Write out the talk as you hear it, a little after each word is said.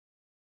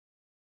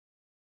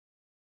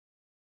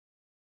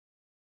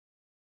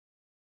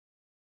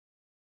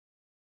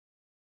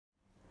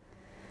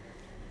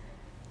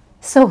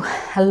So,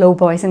 hello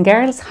boys and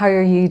girls, how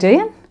are you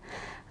doing?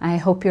 I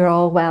hope you're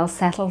all well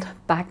settled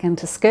back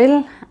into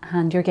school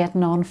and you're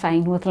getting on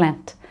fine with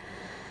Lent.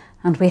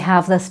 And we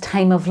have this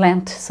time of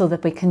Lent so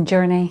that we can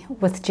journey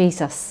with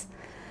Jesus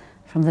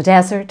from the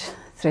desert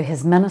through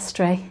his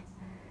ministry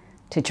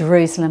to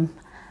Jerusalem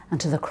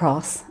and to the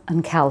cross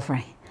and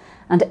Calvary.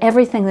 And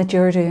everything that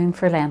you're doing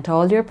for Lent,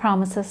 all your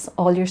promises,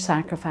 all your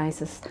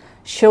sacrifices,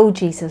 show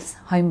Jesus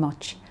how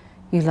much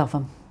you love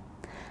him.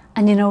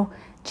 And you know,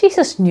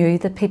 Jesus knew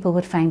that people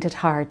would find it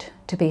hard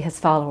to be his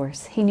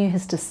followers. He knew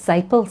his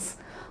disciples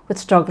would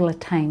struggle at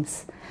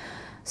times.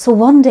 So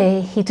one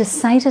day he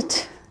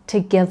decided to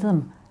give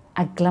them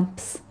a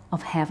glimpse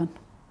of heaven.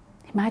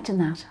 Imagine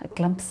that, a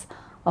glimpse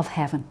of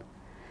heaven.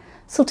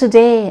 So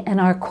today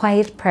in our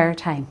quiet prayer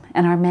time,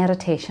 in our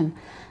meditation,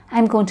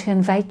 I'm going to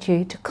invite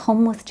you to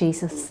come with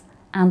Jesus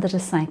and the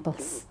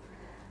disciples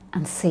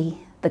and see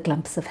the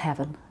glimpse of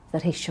heaven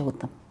that he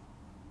showed them.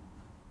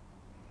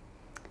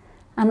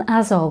 And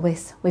as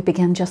always, we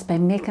begin just by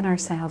making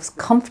ourselves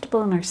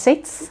comfortable in our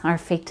seats, our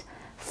feet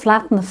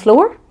flat on the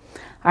floor,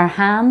 our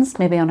hands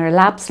maybe on our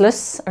laps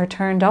loose or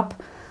turned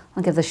up.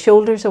 I'll give the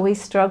shoulders a wee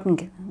shrug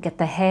and get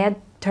the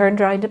head turned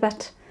round a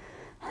bit.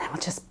 And then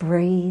we'll just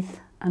breathe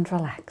and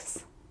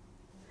relax.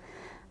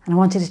 And I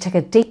want you to take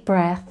a deep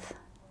breath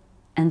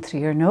in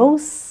through your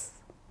nose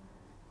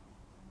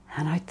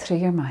and out through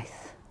your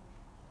mouth.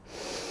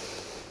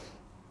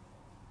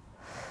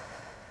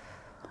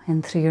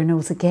 In through your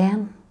nose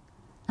again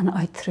and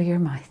out through your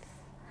mouth.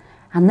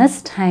 And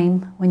this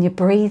time, when you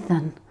breathe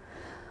in,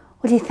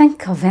 will you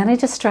think of any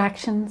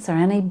distractions or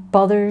any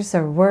bothers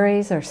or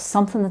worries or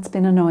something that's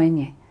been annoying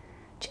you?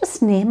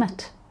 Just name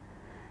it.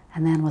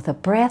 And then with a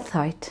breath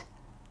out,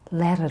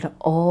 let it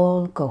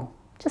all go.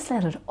 Just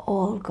let it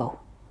all go.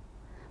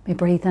 We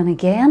breathe in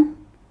again.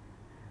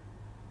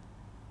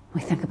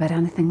 We think about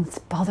anything that's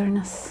bothering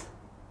us.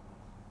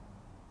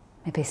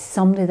 Maybe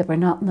somebody that we're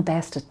not in the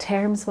best of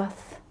terms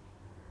with.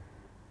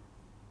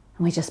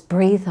 And we just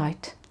breathe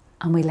out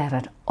and we let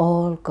it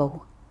all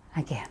go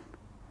again.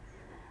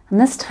 And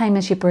this time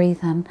as you breathe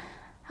in,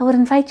 I would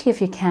invite you,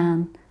 if you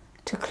can,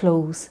 to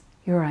close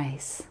your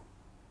eyes.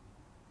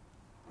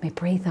 We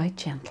breathe out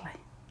gently.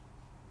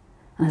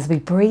 And as we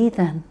breathe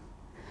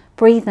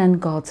in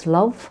God's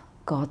love,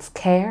 God's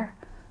care,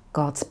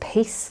 God's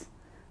peace,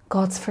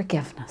 God's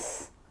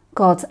forgiveness,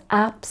 God's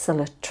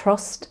absolute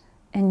trust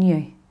in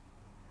you.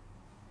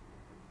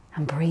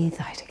 And breathe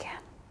out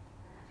again.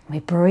 We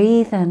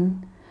breathe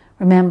in,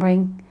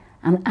 remembering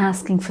and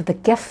asking for the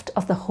gift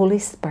of the Holy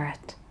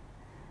Spirit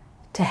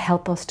to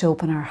help us to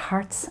open our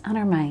hearts and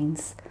our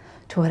minds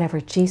to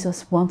whatever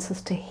Jesus wants us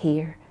to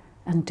hear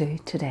and do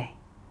today.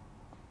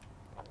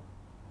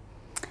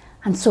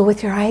 And so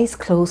with your eyes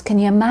closed, can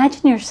you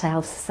imagine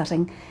yourself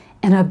sitting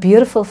in a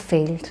beautiful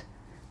field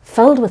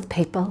filled with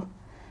people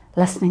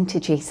listening to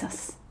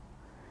Jesus?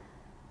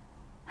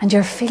 And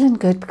you're feeling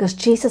good because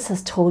Jesus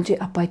has told you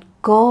about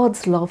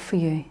God's love for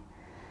you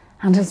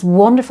and his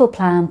wonderful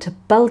plan to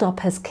build up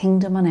his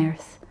kingdom on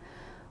earth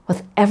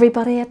with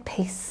everybody at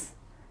peace,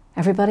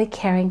 everybody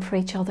caring for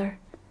each other,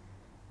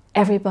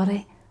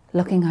 everybody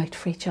looking out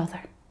for each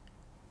other.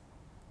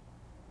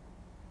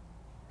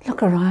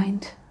 Look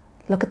around.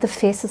 Look at the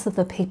faces of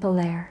the people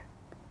there.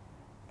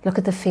 Look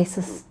at the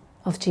faces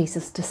of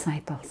Jesus'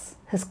 disciples,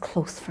 his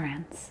close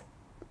friends.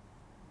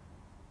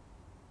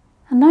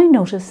 And now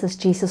notice as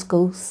Jesus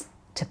goes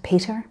to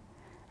Peter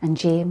and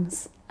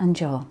James and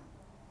John.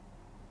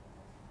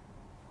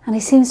 And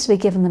he seems to be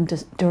giving them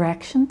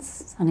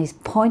directions, and he's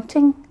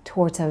pointing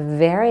towards a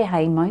very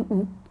high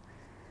mountain.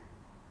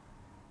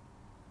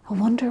 I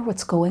wonder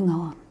what's going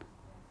on.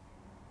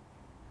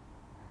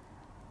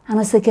 And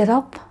as they get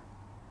up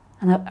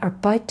and are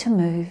about to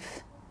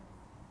move,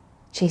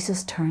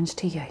 Jesus turns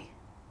to you.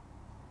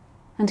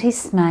 And he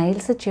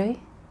smiles at you,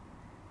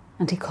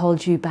 and he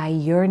calls you by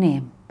your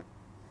name.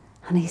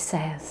 And he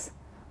says,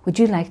 would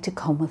you like to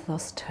come with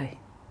us too?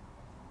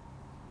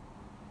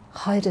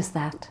 How does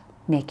that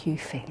make you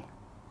feel?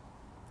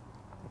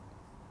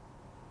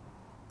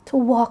 To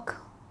walk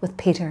with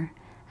Peter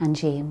and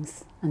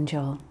James and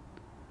John.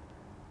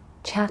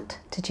 Chat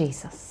to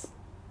Jesus.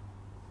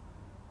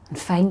 And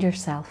find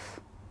yourself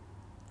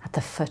at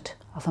the foot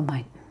of a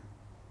mountain.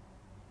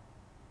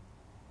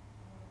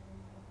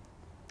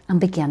 And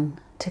begin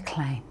to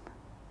climb.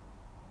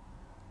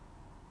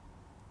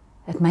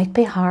 It might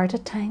be hard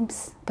at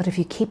times, but if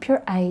you keep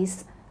your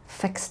eyes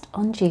fixed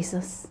on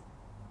Jesus,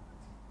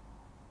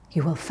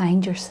 you will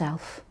find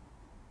yourself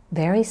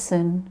very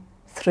soon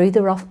through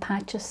the rough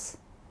patches,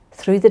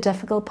 through the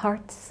difficult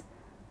parts,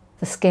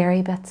 the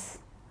scary bits,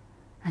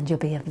 and you'll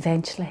be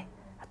eventually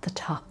at the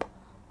top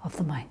of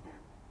the mountain.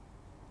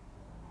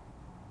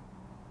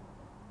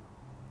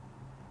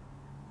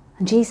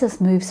 And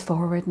Jesus moves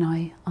forward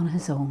now on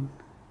his own.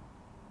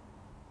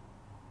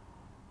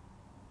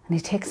 And he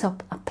takes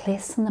up a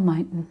place on the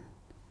mountain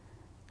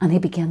and he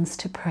begins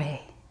to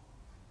pray.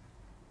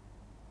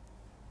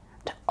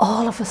 And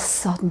all of a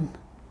sudden,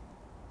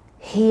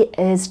 he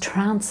is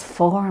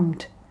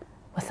transformed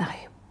with a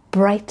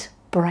bright,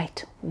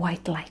 bright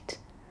white light.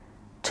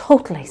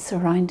 totally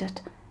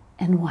surrounded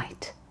in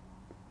white.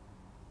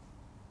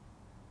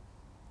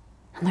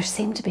 And there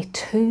seemed to be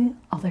two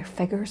other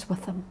figures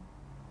with them.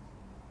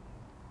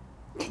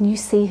 Can you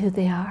see who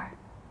they are?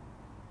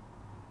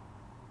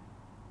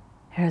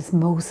 There's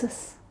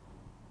Moses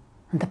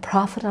and the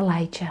prophet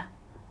Elijah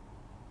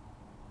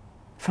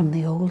from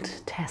the Old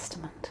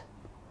Testament.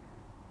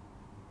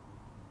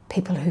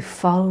 People who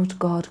followed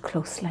God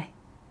closely,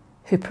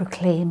 who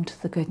proclaimed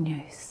the good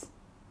news.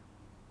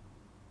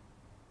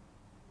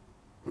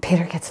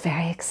 Peter gets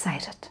very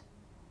excited.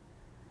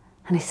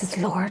 And he says,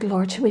 Lord,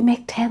 Lord, should we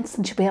make tents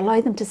and should we allow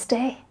them to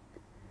stay?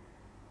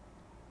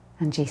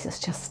 And Jesus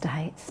just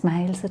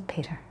smiles at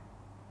Peter.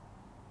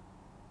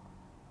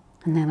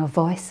 And then a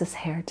voice is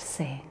heard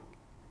saying,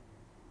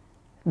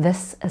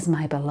 this is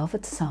my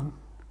beloved Son.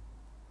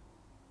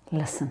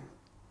 Listen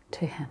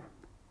to him.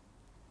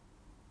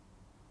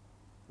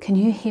 Can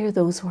you hear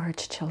those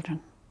words,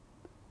 children?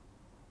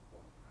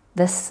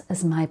 This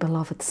is my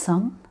beloved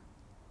Son.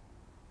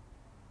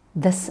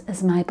 This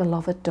is my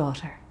beloved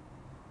daughter.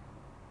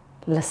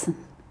 Listen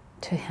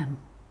to him.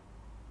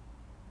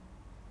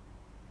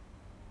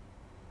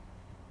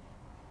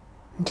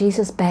 And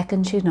Jesus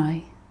beckons you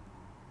now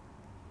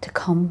to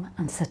come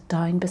and sit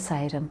down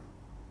beside him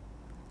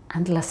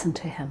and listen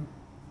to him.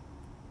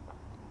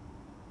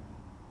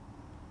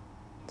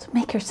 So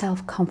make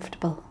yourself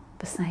comfortable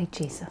beside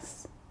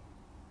Jesus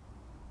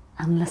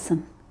and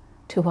listen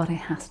to what he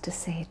has to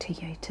say to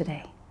you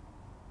today.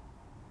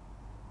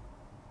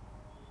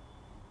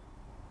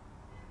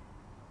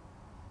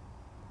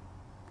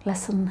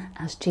 Listen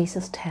as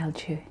Jesus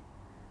tells you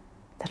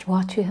that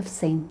what you have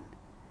seen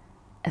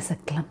is a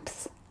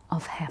glimpse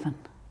of heaven.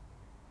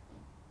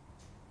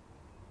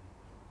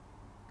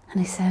 And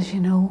he says,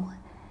 you know,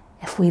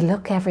 if we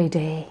look every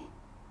day,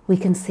 we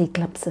can see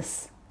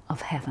glimpses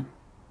of heaven.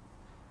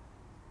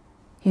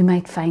 You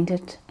might find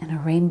it in a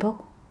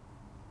rainbow,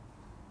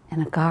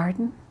 in a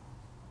garden,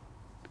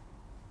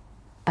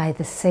 by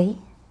the sea,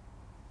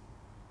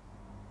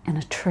 in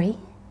a tree.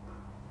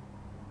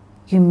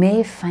 You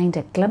may find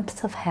a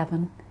glimpse of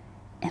heaven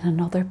in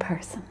another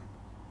person.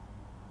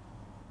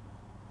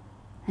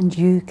 And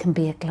you can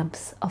be a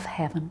glimpse of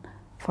heaven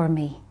for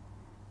me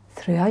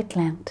throughout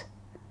Lent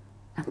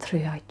and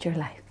throughout your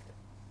life.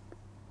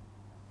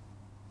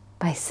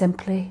 By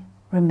simply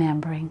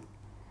remembering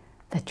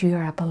that you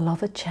are a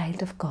beloved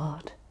child of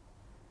God,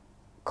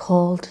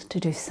 called to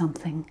do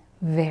something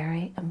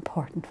very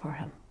important for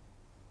him.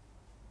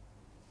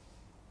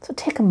 So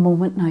take a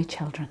moment now,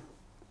 children,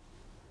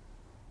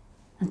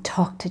 and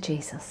talk to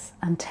Jesus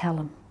and tell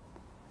him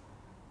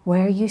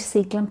where you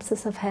see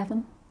glimpses of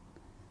heaven,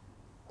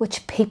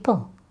 which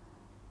people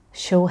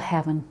show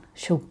heaven,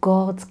 show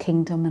God's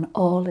kingdom in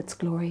all its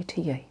glory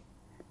to you.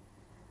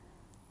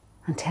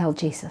 And tell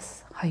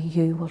Jesus how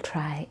you will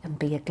try and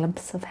be a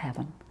glimpse of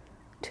heaven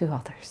to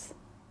others.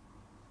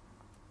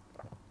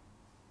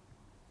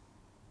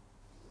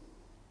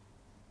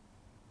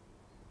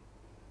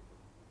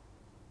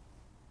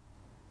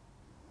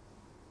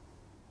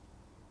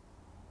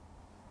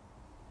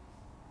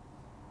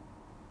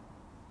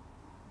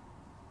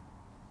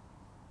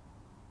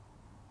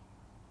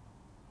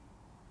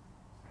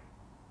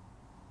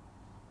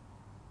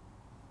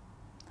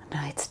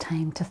 Now it's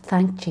time to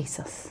thank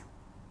Jesus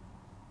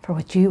for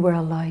what you were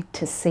allowed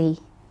to see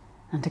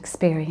and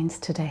experience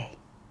today.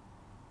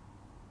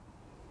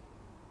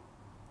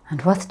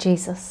 And with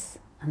Jesus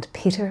and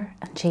Peter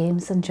and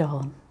James and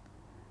John,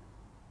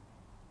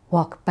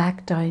 walk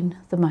back down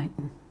the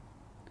mountain,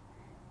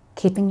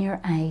 keeping your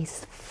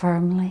eyes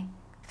firmly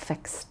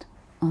fixed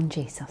on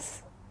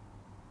Jesus.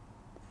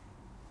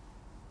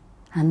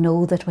 And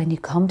know that when you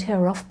come to a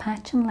rough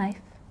patch in life,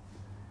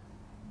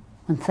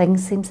 when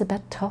things seem a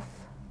bit tough,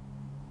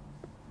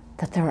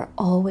 that there are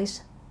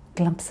always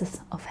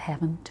glimpses of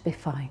heaven to be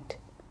found.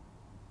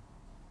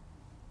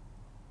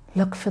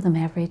 Look for them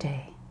every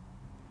day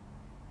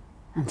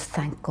and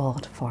thank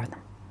God for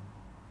them.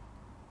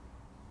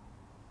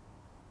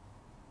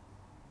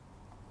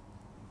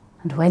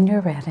 And when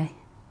you're ready,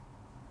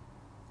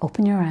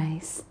 open your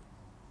eyes,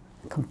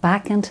 come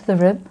back into the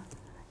room.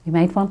 You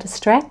might want to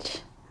stretch,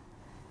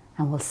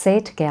 and we'll say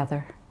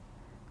together,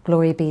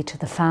 glory be to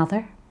the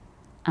Father,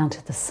 and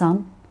to the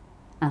Son,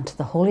 and to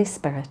the Holy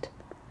Spirit,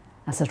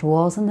 as it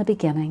was in the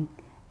beginning,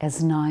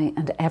 is now,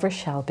 and ever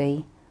shall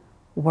be,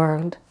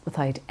 world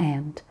without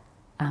end.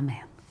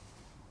 Amen.